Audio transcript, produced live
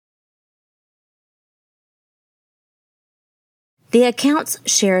The accounts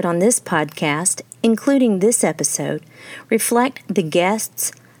shared on this podcast, including this episode, reflect the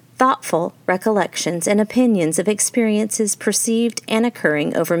guests' thoughtful recollections and opinions of experiences perceived and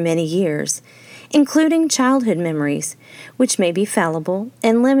occurring over many years, including childhood memories, which may be fallible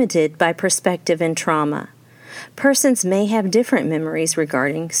and limited by perspective and trauma. Persons may have different memories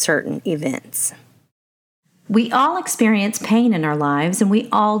regarding certain events. We all experience pain in our lives, and we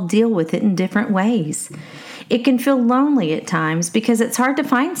all deal with it in different ways. It can feel lonely at times because it's hard to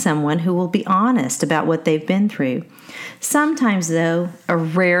find someone who will be honest about what they've been through. Sometimes, though, a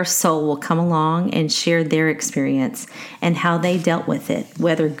rare soul will come along and share their experience and how they dealt with it,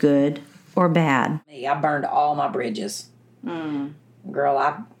 whether good or bad. I burned all my bridges. Girl,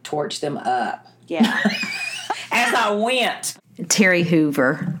 I torched them up. Yeah. As I went. Terry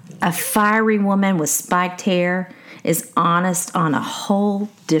Hoover, a fiery woman with spiked hair, is honest on a whole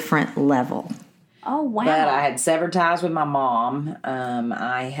different level. Oh, wow. But I had severed ties with my mom.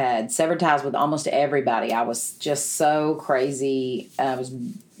 I had severed ties with almost everybody. I was just so crazy. I was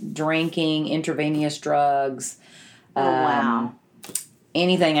drinking intravenous drugs. Wow.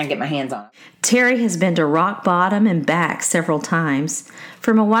 Anything I can get my hands on. Terry has been to rock bottom and back several times.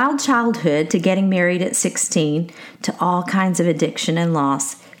 From a wild childhood to getting married at 16 to all kinds of addiction and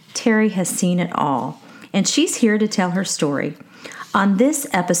loss, Terry has seen it all. And she's here to tell her story. On this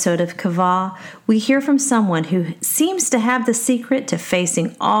episode of Kava, we hear from someone who seems to have the secret to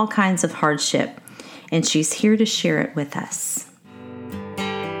facing all kinds of hardship. And she's here to share it with us.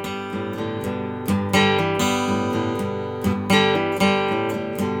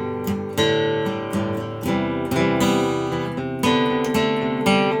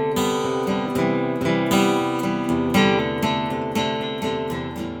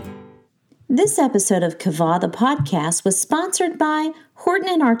 This episode of Kava the podcast was sponsored by Horton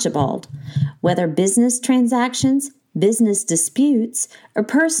and Archibald. Whether business transactions, business disputes, or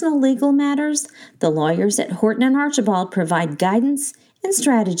personal legal matters, the lawyers at Horton and Archibald provide guidance and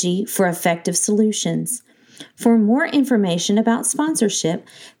strategy for effective solutions. For more information about sponsorship,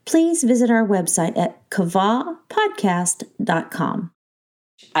 please visit our website at kavapodcast.com.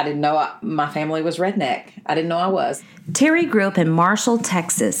 I didn't know my family was redneck. I didn't know I was. Terry grew up in Marshall,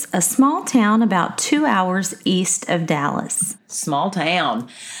 Texas, a small town about 2 hours east of Dallas. Small town.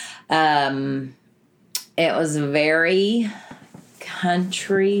 It was very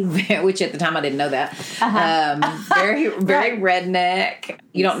country, which at the time I didn't know that. Very redneck.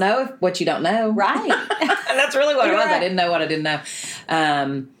 You don't know what you don't know. Right. That's really what it was. I didn't know what I didn't know.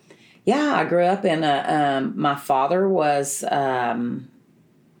 I grew up in my father was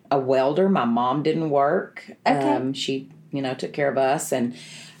a welder. My mom didn't work. Okay. She, took care of us. And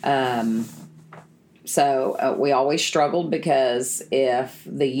so we always struggled because if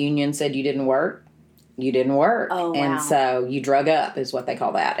the union said you didn't work, you didn't work. Oh, wow. And so you drug up is what they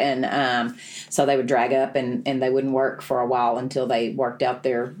call that. And so they would drag up and they wouldn't work for a while until they worked out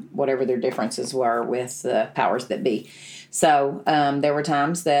whatever their differences were with the powers that be. So there were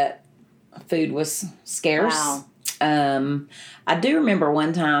times that food was scarce. Wow. I do remember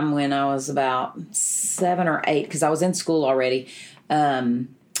one time when I was about 7 or 8, because I was in school already,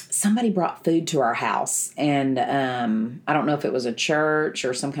 somebody brought food to our house. And I don't know if it was a church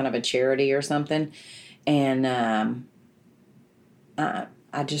or some kind of a charity or something. And my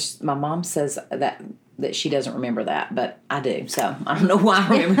mom says that she doesn't remember that, but I do. So I don't know why I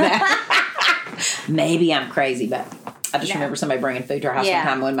remember that. Maybe I'm crazy, but I just remember somebody bringing food to our house one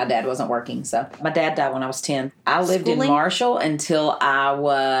time when my dad wasn't working. So my dad died when I was 10. I lived in Marshall until I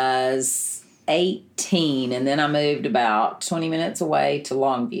was 18, and then I moved about 20 minutes away to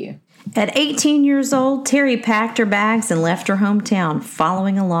Longview. At 18 years old, Terry packed her bags and left her hometown,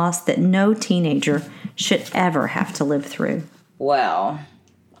 following a loss that no teenager should ever have to live through. Well,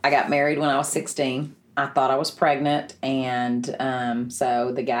 I got married when I was 16. I thought I was pregnant, and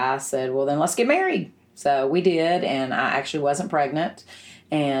so the guy said, well, then let's get married. So we did, and I actually wasn't pregnant,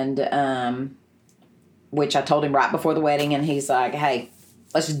 and which I told him right before the wedding, and he's like, hey,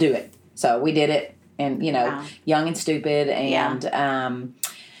 let's just do it. So we did it, and, young and stupid, and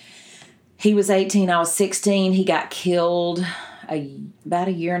he was 18, I was 16. He got killed about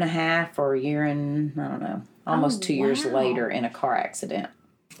a year and a half or a year and, I don't know, almost 2 years later in a car accident.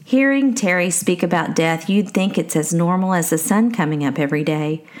 Hearing Terry speak about death, you'd think it's as normal as the sun coming up every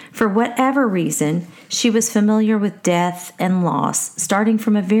day. For whatever reason, she was familiar with death and loss, starting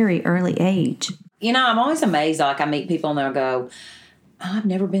from a very early age. I'm always amazed. Like, I meet people and they'll go, oh, I've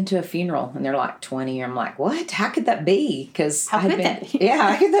never been to a funeral. And they're like 20. I'm like, what? How could that be? Because how could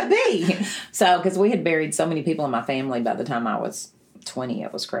that be? So, because we had buried so many people in my family by the time I was 20,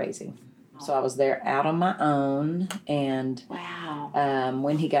 it was crazy. So I was there out on my own, and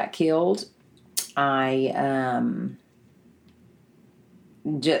When he got killed,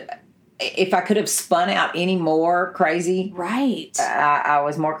 if I could have spun out any more crazy, Right. I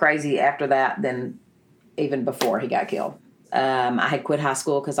was more crazy after that than even before he got killed. I had quit high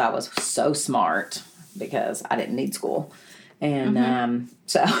school because I was so smart because I didn't need school. And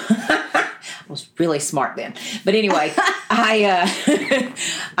so I was really smart then. But anyway,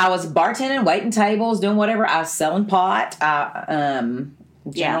 I was bartending, waiting tables, doing whatever. I was selling pot. I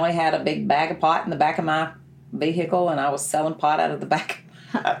generally had a big bag of pot in the back of my vehicle, and I was selling pot out of the back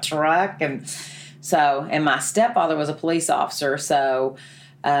of my truck. And my stepfather was a police officer. So,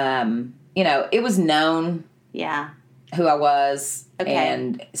 it was known who I was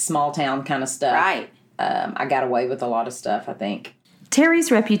and small town kind of stuff. Right. I got away with a lot of stuff, I think.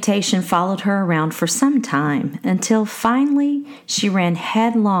 Terry's reputation followed her around for some time until finally she ran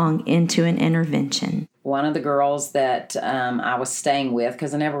headlong into an intervention. One of the girls that I was staying with,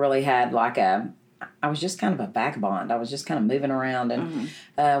 because I never really had I was just kind of a vagabond. I was just kind of moving around. And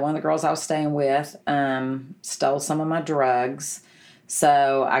one of the girls I was staying with stole some of my drugs.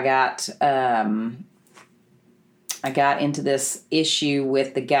 So I got into this issue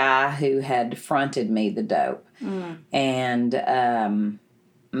with the guy who had fronted me the dope. And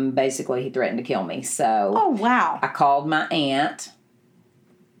basically he threatened to kill me. So Oh, wow. I called my aunt,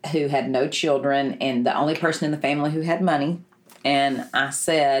 who had no children and the only person in the family who had money. And I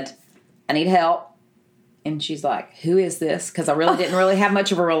said, I need help. And she's like, who is this? Because I really didn't really have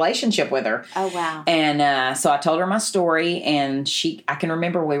much of a relationship with her. Oh, wow. And so I told her my story, and I can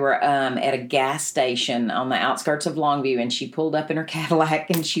remember we were at a gas station on the outskirts of Longview, and she pulled up in her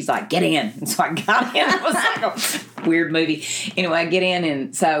Cadillac, and she's like, get in. And so I got in. It was like a weird movie. Anyway, I get in,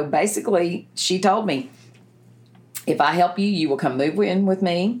 and so basically she told me, if I help you, you will come move in with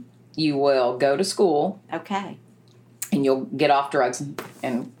me. You will go to school. Okay. And you'll get off drugs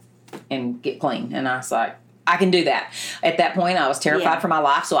and get clean. And I was like, I can do that. At that point, I was terrified for my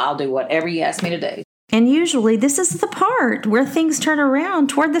life, so I'll do whatever you ask me to do. And usually this is the part where things turn around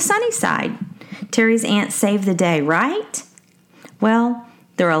toward the sunny side. Terry's aunt saved the day, right? Well,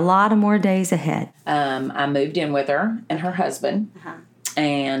 there are a lot of more days ahead. I moved in with her and her husband,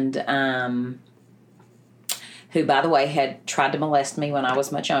 and who, by the way, had tried to molest me when I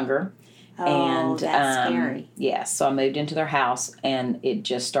was much younger. Oh, And that's scary. Yes, so I moved into their house, and it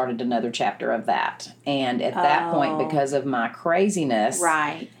just started another chapter of that. And at that point, because of my craziness,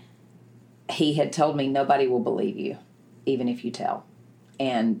 Right. he had told me nobody will believe you, even if you tell.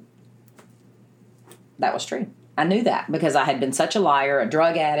 And that was true. I knew that because I had been such a liar, a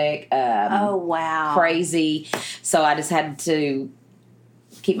drug addict, Oh, wow. crazy. So I just had to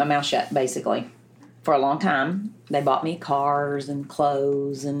keep my mouth shut, basically. For a long time, they bought me cars and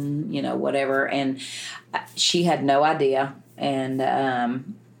clothes and, whatever. And she had no idea. And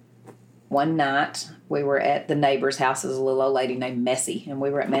one night, we were at the neighbor's house. There was a little old lady named Messie. And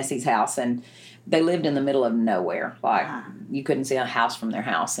we were at Messie's house. And they lived in the middle of nowhere. Like, you couldn't see a house from their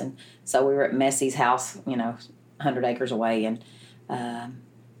house. And so we were at Messie's house, 100 acres away. And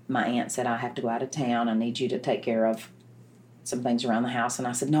my aunt said, I have to go out of town. I need you to take care of some things around the house. And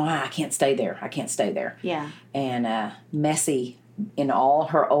I said, no, I can't stay there. I can't stay there. Yeah. And Messie, in all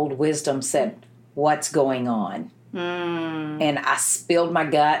her old wisdom, said, what's going on? And I spilled my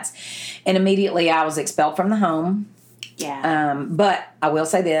guts. And immediately I was expelled from the home. Yeah. But I will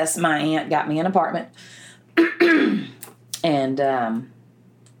say this. My aunt got me an apartment and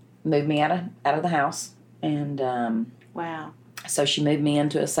moved me out of the house. And wow. so she moved me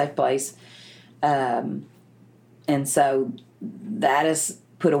into a safe place. And so that has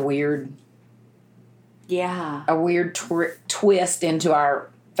put a weird twist into our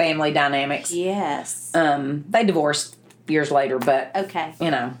family dynamics. Yes. They divorced years later, but Okay.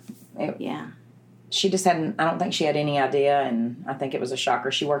 she just hadn't. I don't think she had any idea, and I think it was a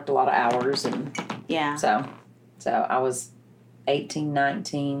shocker. She worked a lot of hours, and Yeah. so I was 18,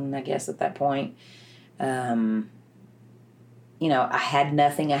 19, I guess, at that point. I had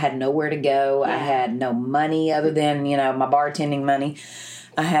nothing. I had nowhere to go. Yeah. I had no money other than, my bartending money.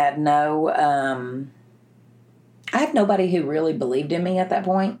 I had I had nobody who really believed in me at that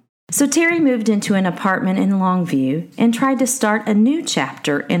point. So Terry moved into an apartment in Longview and tried to start a new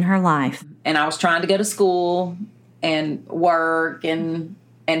chapter in her life. And I was trying to go to school and work and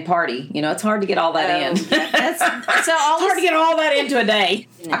party. It's hard to get all that in. So all It's hard to get all that into a day.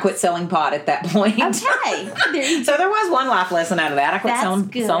 I quit selling pot at that point. Okay. So there was one life lesson out of that. I quit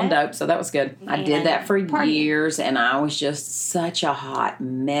That's selling dope, so that was good. I did that for party. years, and I was just such a hot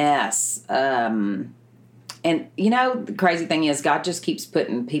mess. And, the crazy thing is God just keeps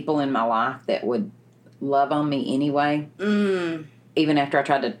putting people in my life that would love on me anyway. even after I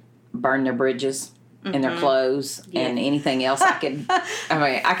tried to burn their bridges and their clothes and anything else I could. I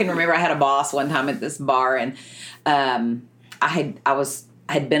mean, I can remember I had a boss one time at this bar, and I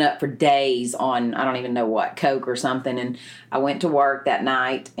had been up for days on, I don't even know what, Coke or something, and I went to work that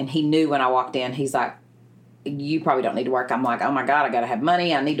night, and he knew when I walked in. He's like, you probably don't need to work. I'm like, oh my God, I got to have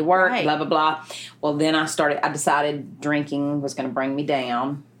money. I need to work, blah, blah, blah. Well, then I decided drinking was going to bring me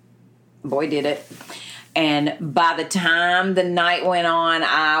down. Boy, did it. And by the time the night went on,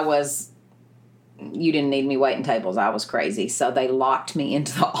 you didn't need me waiting tables. I was crazy. So they locked me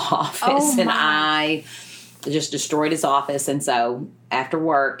into the office, and I just destroyed his office. And so after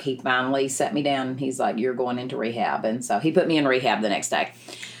work, he finally set me down, and he's like, you're going into rehab. And so he put me in rehab the next day.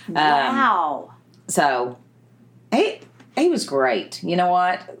 Wow. So he was great. You know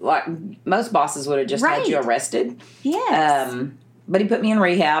what? Like, most bosses would have just had you arrested. Yes. But he put me in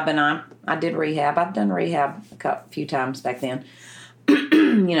rehab, and I did rehab. I've done rehab a few times back then.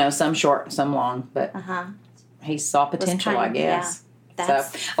 You know, some short, some long. But he saw potential, I guess. Yeah.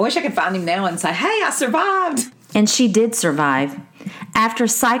 So I wish I could find him now and say, hey, I survived. And she did survive. After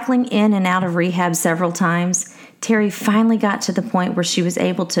cycling in and out of rehab several times, Terry finally got to the point where she was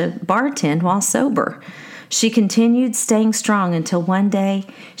able to bartend while sober. She continued staying strong until one day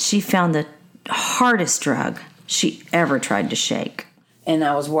she found the hardest drug she ever tried to shake. And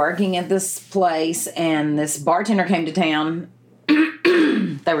I was working at this place, and this bartender came to town.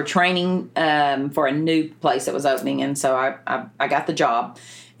 They were training for a new place that was opening, and so I got the job.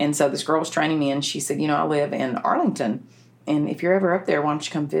 And so this girl was training me, and she said, you know, I live in Arlington, and if you're ever up there, why don't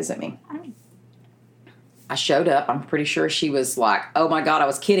you come visit me? I showed up. I'm pretty sure she was like, oh my God, I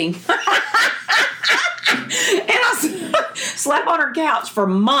was kidding. And I slept on her couch for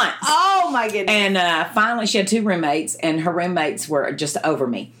months. Oh my goodness. And finally she had 2 roommates, and her roommates were just over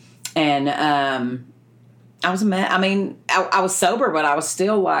me. And I was I was sober, but I was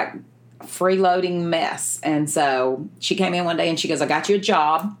still like freeloading mess. And so she came in one day and she goes, I got you a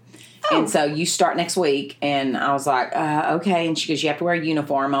job. Oh. And so you start next week. And I was like, okay. And she goes, you have to wear a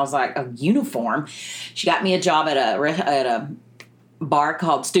uniform. I was like, a uniform? She got me a job at a bar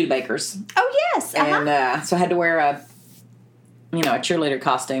called Studebakers. Oh, yes. And so I had to wear a cheerleader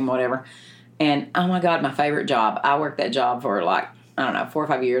costume, whatever. And oh my God, my favorite job. I worked that job for 4 or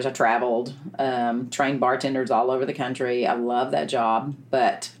 5 years. I traveled, trained bartenders all over the country. I love that job.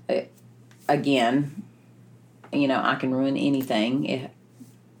 But again, I can ruin anything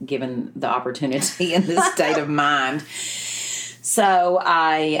given the opportunity in this state of mind. So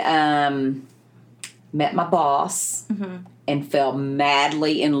I met my boss and fell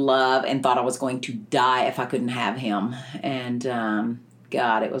madly in love and thought I was going to die if I couldn't have him. And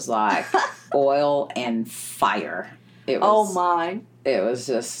God, it was like oil and fire. It was, oh my. It was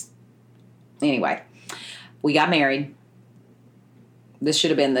just, anyway, we got married. This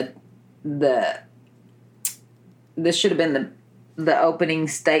should have been the opening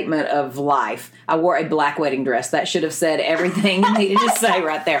statement of life. I wore a black wedding dress. That should have said everything you needed to say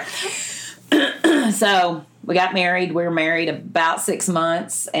right there. So we got married. We were married about 6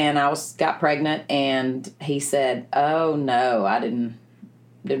 months, and I got pregnant, and he said, oh no, I didn't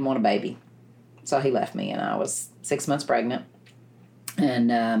want a baby. So he left me, and I was 6 months pregnant.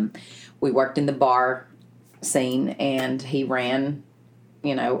 And we worked in the bar scene, and he ran,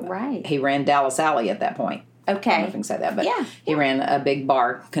 he ran Dallas Alley at that point. Okay. I don't know if I can say that, but he ran a big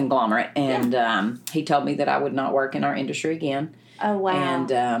bar conglomerate, and he told me that I would not work in our industry again. Oh, wow.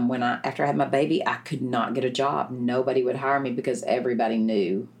 And after I had my baby, I could not get a job. Nobody would hire me because everybody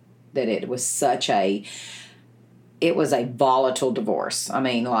knew that it was a volatile divorce. I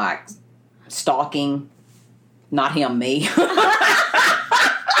mean, like stalking, not him, me.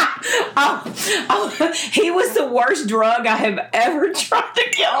 He was the worst drug I have ever tried to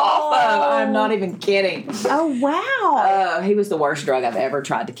get off of. I'm not even kidding. Oh, wow. He was the worst drug I've ever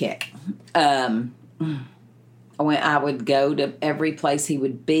tried to kick. I would go to every place he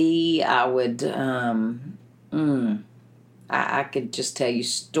would be. I would, I could just tell you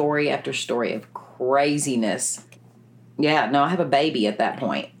story after story of craziness. Yeah, no, I have a baby at that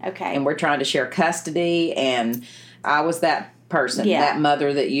point. Okay. And we're trying to share custody, and I was that person, that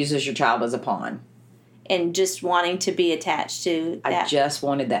mother that uses your child as a pawn. And just wanting to be attached to that. I just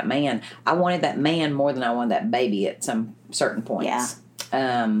wanted that man. I wanted that man more than I wanted that baby at some certain points.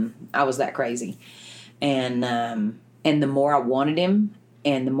 Yeah. I was that crazy. And the more I wanted him,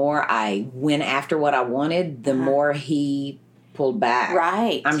 and the more I went after what I wanted, the more he pulled back.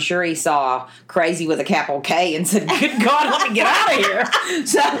 Right. I'm sure he saw Crazy with a capital K and said, good God, let me get out of here.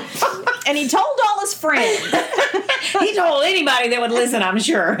 So, and he told all his friends. He told anybody that would listen, I'm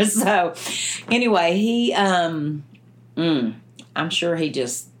sure. So anyway, I'm sure he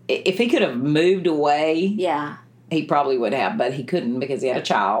just, if he could have moved away, Yeah. he probably would have, but he couldn't because he had a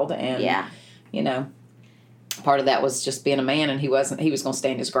child. And, Yeah. you know, part of that was just being a man, and he was going to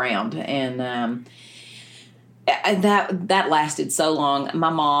stand his ground. And that lasted so long. My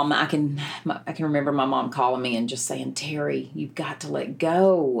mom, I can remember my mom calling me and just saying, Terry, you've got to let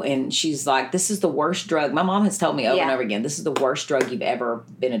go. And she's like, this is the worst drug. My mom has told me over and over again, this is the worst drug you've ever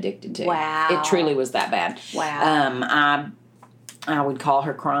been addicted to. Wow. It truly was that bad. Wow. I would call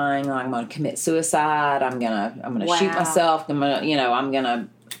her crying, I'm going to commit suicide. I'm going to shoot myself. I'm going to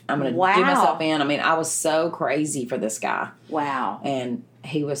do myself in. I mean, I was so crazy for this guy. Wow. And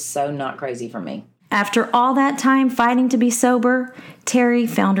he was so not crazy for me. After all that time fighting to be sober, Terry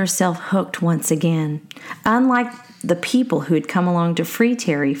found herself hooked once again. Unlike the people who had come along to free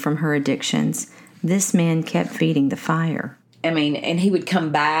Terry from her addictions, this man kept feeding the fire. I mean, and he would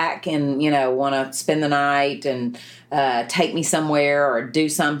come back and, want to spend the night and take me somewhere or do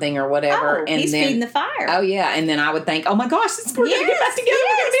something or whatever. Oh, and he's then, feeding the fire. Oh, yeah. And then I would think, oh, my gosh, we're going to get back together.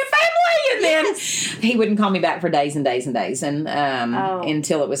 We're going to be a family. And then he wouldn't call me back for days and days and days. And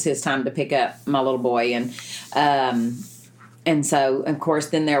until it was his time to pick up my little boy. And so, of course,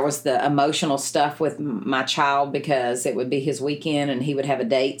 then there was the emotional stuff with my child because it would be his weekend and he would have a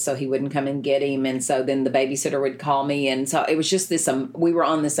date, so he wouldn't come and get him. And so then the babysitter would call me. And so it was just this, we were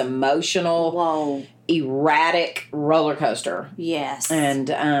on this emotional, erratic roller coaster. Yes.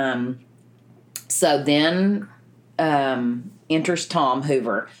 And so then enters Tom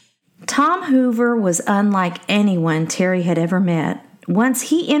Hoover. Tom Hoover was unlike anyone Terry had ever met. Once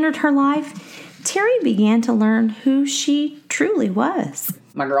he entered her life, Terry began to learn who she truly was.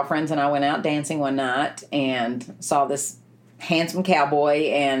 My girlfriends and I went out dancing one night and saw this handsome cowboy,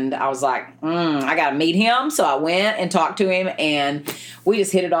 and I was like, I got to meet him. So I went and talked to him, and we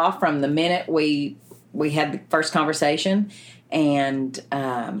just hit it off from the minute we had the first conversation. And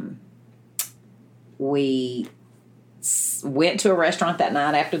we went to a restaurant that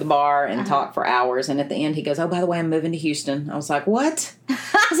night after the bar and talked for hours. And at the end, he goes, oh, by the way, I'm moving to Houston. I was like, what?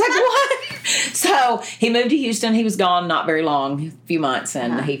 I was like, what? So he moved to Houston. He was gone not very long, a few months.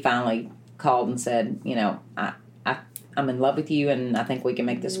 And he finally called and said, I'm in love with you, and I think we can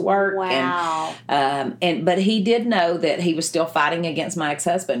make this work. Wow. But he did know that he was still fighting against my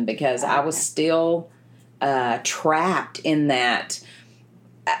ex-husband because I was still trapped in that.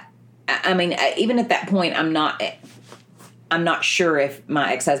 I mean, even at that point, I'm not sure if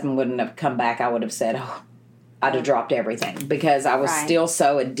my ex-husband wouldn't have come back, I would have said, I'd have dropped everything because I was still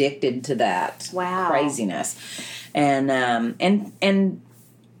so addicted to that craziness. And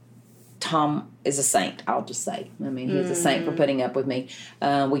Tom is a saint, I'll just say. I mean, he's a saint for putting up with me.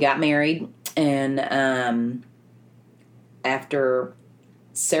 We got married, and after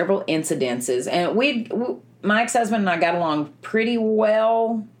several incidences, and my ex-husband and I got along pretty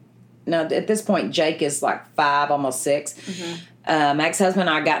well. Now, at this point, Jake is like 5, almost 6. Mm-hmm. My ex-husband and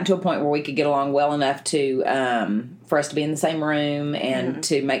I got to a point where we could get along well enough to for us to be in the same room and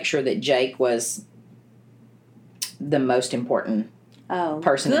to make sure that Jake was the most important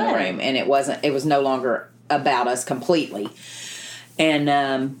person in the room. And it was no longer about us completely.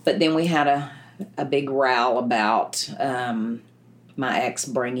 And but then we had a big row about my ex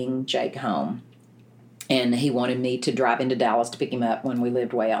bringing Jake home. And he wanted me to drive into Dallas to pick him up when we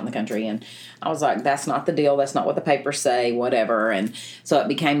lived way out in the country. And I was like, that's not the deal. That's not what the papers say, whatever. And so it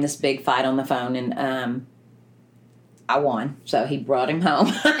became this big fight on the phone. And I won. So he brought him home.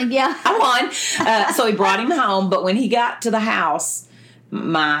 Yeah. I won. So he brought him home. But when he got to the house,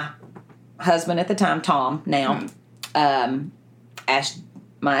 my husband at the time, Tom, now, asked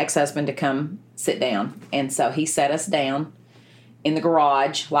my ex-husband to come sit down. And so he sat us down in the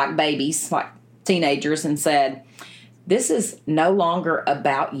garage like babies, like teenagers, and said, this is no longer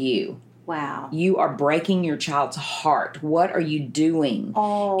about you. Wow. You are breaking your child's heart. What are you doing?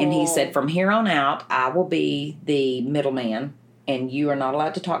 Oh. And he said, from here on out, I will be the middleman, and you are not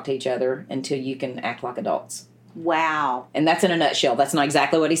allowed to talk to each other until you can act like adults. Wow. And that's in a nutshell. That's not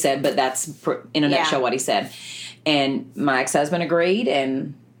exactly what he said, but that's in a nutshell what he said. And my ex-husband agreed,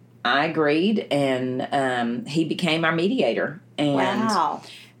 and I agreed, and he became our mediator. And wow.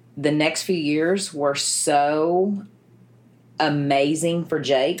 The next few years were so amazing for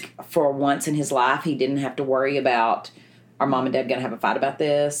Jake. For once in his life, he didn't have to worry about, are mom and dad going to have a fight about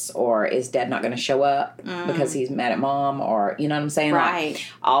this? Or is dad not going to show up because he's mad at mom? Or, you know what I'm saying? Right. Like,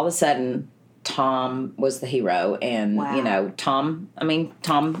 all of a sudden, Tom was the hero. And, Tom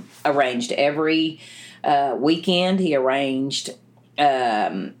arranged every weekend. He arranged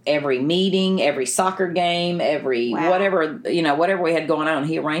every meeting, every soccer game, every whatever we had going on.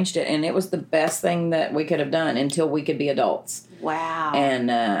 He arranged it, and it was the best thing that we could have done until we could be adults. Wow.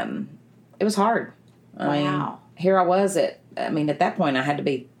 And it was hard. I mean, here I was at that point I had to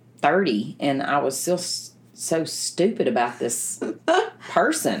be 30, and I was still so stupid about this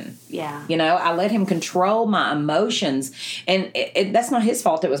person. Yeah. I let him control my emotions, and that's not his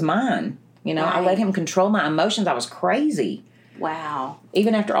fault. It was mine. I let him control my emotions. I was crazy. Wow.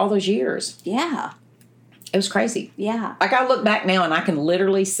 Even after all those years. Yeah. It was crazy. Yeah. Like, I look back now and I can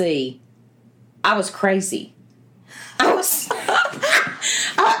literally see I was crazy. I was...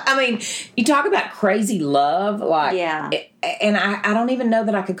 you talk about crazy love. Like, yeah. And I don't even know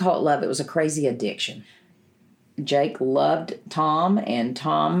that I could call it love. It was a crazy addiction. Jake loved Tom, and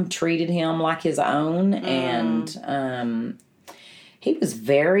Tom treated him like his own. And he was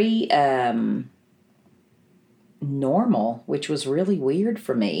very... normal, which was really weird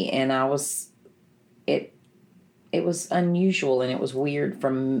for me, and it was unusual, and it was weird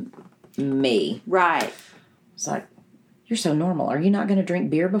from me. Right. It's like, you're so normal. Are you not going to drink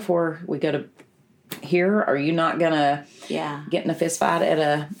beer before we go to here? Are you not going to get in a fist fight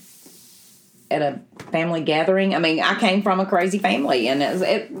at a family gathering? I came from a crazy family, and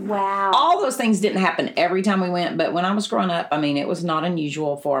all those things didn't happen every time we went, but when I was growing up, it was not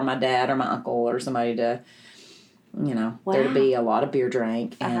unusual for my dad or my uncle or somebody to there to be a lot of beer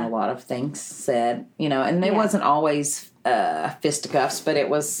drank and a lot of things said, and it wasn't always fisticuffs, but it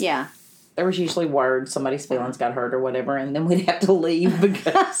was, there was usually words, somebody's feelings got hurt or whatever, and then we'd have to leave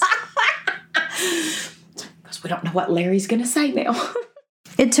because we don't know what Larry's going to say now.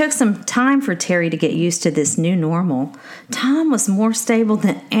 It took some time for Terry to get used to this new normal. Tom was more stable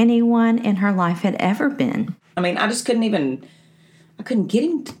than anyone in her life had ever been. I just I couldn't get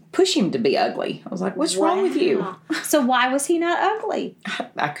him to push him to be ugly. I was like, what's wrong with you? So why was he not ugly?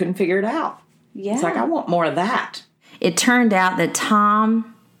 I couldn't figure it out. Yeah. It's like, I want more of that. It turned out that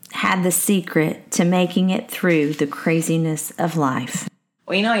Tom had the secret to making it through the craziness of life.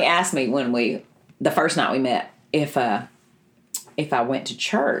 Well, he asked me the first night we met, if I went to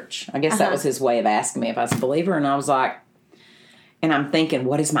church. I guess that was his way of asking me if I was a believer. And I was like, and I'm thinking,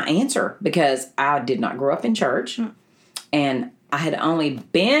 what is my answer? Because I did not grow up in church. And I had only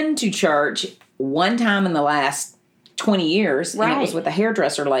been to church one time in the last 20 years, and it was with a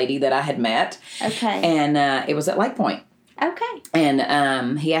hairdresser lady that I had met. Okay. And it was at Lake Point. Okay.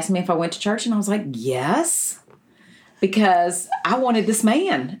 And he asked me if I went to church, and I was like, yes, because I wanted this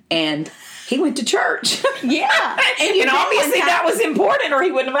man, and he went to church. Yeah. And obviously that was important, or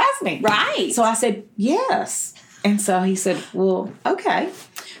he wouldn't have asked me. Right. So I said, yes. And so he said, well, okay.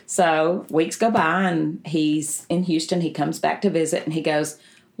 So weeks go by, and he's in Houston. He comes back to visit, and he goes,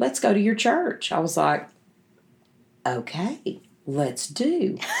 let's go to your church. I was like, okay, let's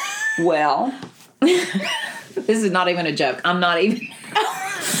do. Well, this is not even a joke. I'm not even.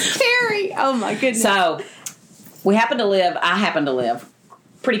 Terry, oh my goodness. So I happen to live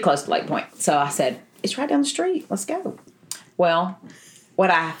pretty close to Lake Point. So I said, it's right down the street. Let's go. Well,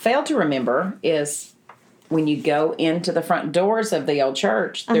 what I failed to remember is, when you go into the front doors of the old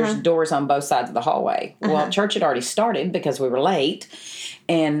church, there's doors on both sides of the hallway. Well, church had already started because we were late,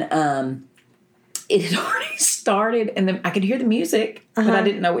 and it had already started, and then I could hear the music, but I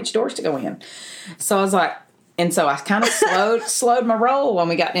didn't know which doors to go in. So I was like, and so I kind of slowed my roll when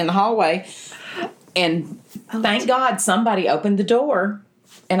we got in the hallway, and thank God somebody opened the door,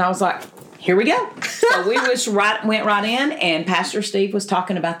 and I was like, here we go. So we went right in, and Pastor Steve was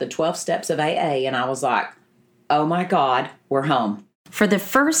talking about the 12 steps of AA, and I was like, oh my God, we're home. For the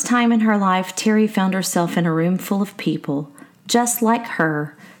first time in her life, Terry found herself in a room full of people, just like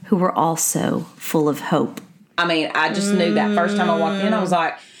her, who were also full of hope. I just knew that first time I walked in, I was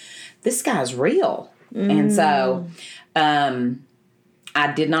like, this guy's real. And so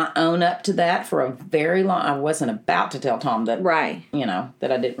I did not own up to that for a very long. I wasn't about to tell Tom that,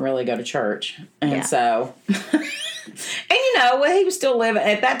 that I didn't really go to church. And so, and he was still living,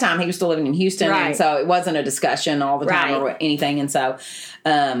 at that time, he was still living in Houston. Right. And so it wasn't a discussion all the time or anything. And so,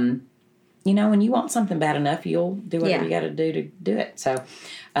 when you want something bad enough, you'll do whatever you got to do it. So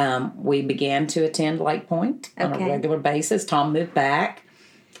we began to attend Lake Point on a regular basis. Tom moved back.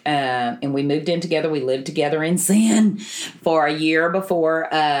 And we moved in together. We lived together in sin for a year before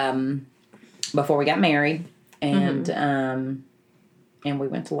we got married, and we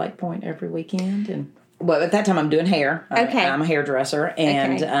went to Lake Point every weekend. And at that time, I'm doing hair. I'm a hairdresser,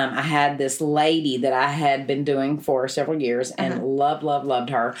 and I had this lady that I had been doing for several years, and loved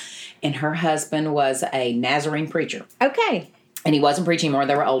her. And her husband was a Nazarene preacher. Okay, and he wasn't preaching anymore.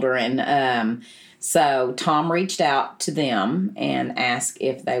 They were older, and So Tom reached out to them and asked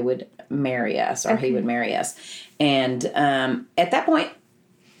if they would marry us, or he would marry us. And at that point,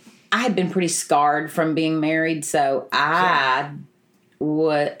 I had been pretty scarred from being married, so I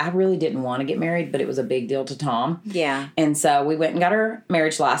really didn't want to get married, but it was a big deal to Tom. Yeah. And so we went and got our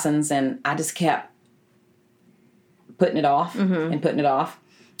marriage license, and I just kept putting it off and putting it off.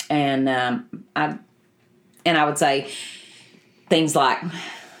 And I would say things like,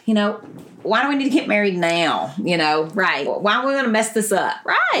 why do we need to get married now? Right. Why are we going to mess this up?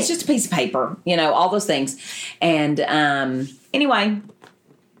 Right. It's just a piece of paper, all those things. And anyway,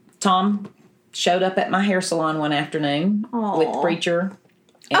 Tom showed up at my hair salon one afternoon with the preacher.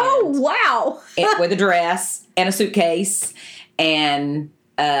 Oh, wow. With a dress and a suitcase and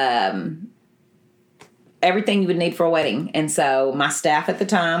everything you would need for a wedding. And so my staff at the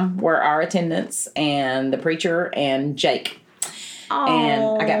time were our attendants and the preacher and Jake. Oh.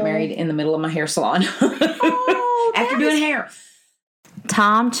 And I got married in the middle of my hair salon after doing hair.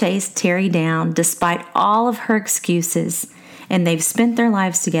 Tom chased Terry down despite all of her excuses, and they've spent their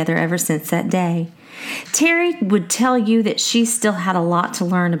lives together ever since that day. Terry would tell you that she still had a lot to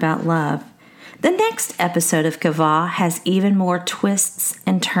learn about love. The next episode of Kavah has even more twists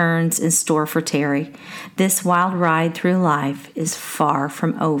and turns in store for Terry. This wild ride through life is far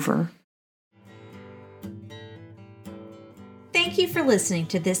from over. Thank you for listening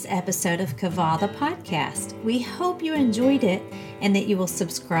to this episode of Kavah the podcast. We hope you enjoyed it and that you will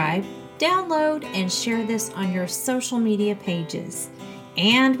subscribe, download, and share this on your social media pages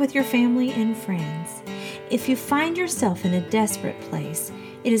and with your family and friends. If you find yourself in a desperate place,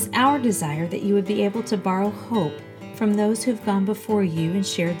 it is our desire that you would be able to borrow hope from those who've gone before you and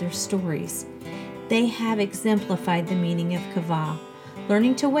shared their stories. They have exemplified the meaning of Kavah,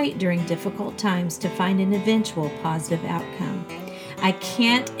 learning to wait during difficult times to find an eventual positive outcome. I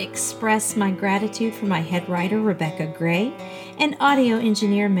can't express my gratitude for my head writer, Rebecca Gray, and audio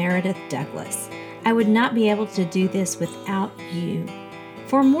engineer, Meredith Douglas. I would not be able to do this without you.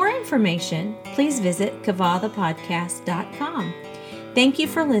 For more information, please visit kavathepodcast.com. Thank you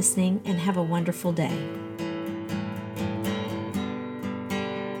for listening and have a wonderful day.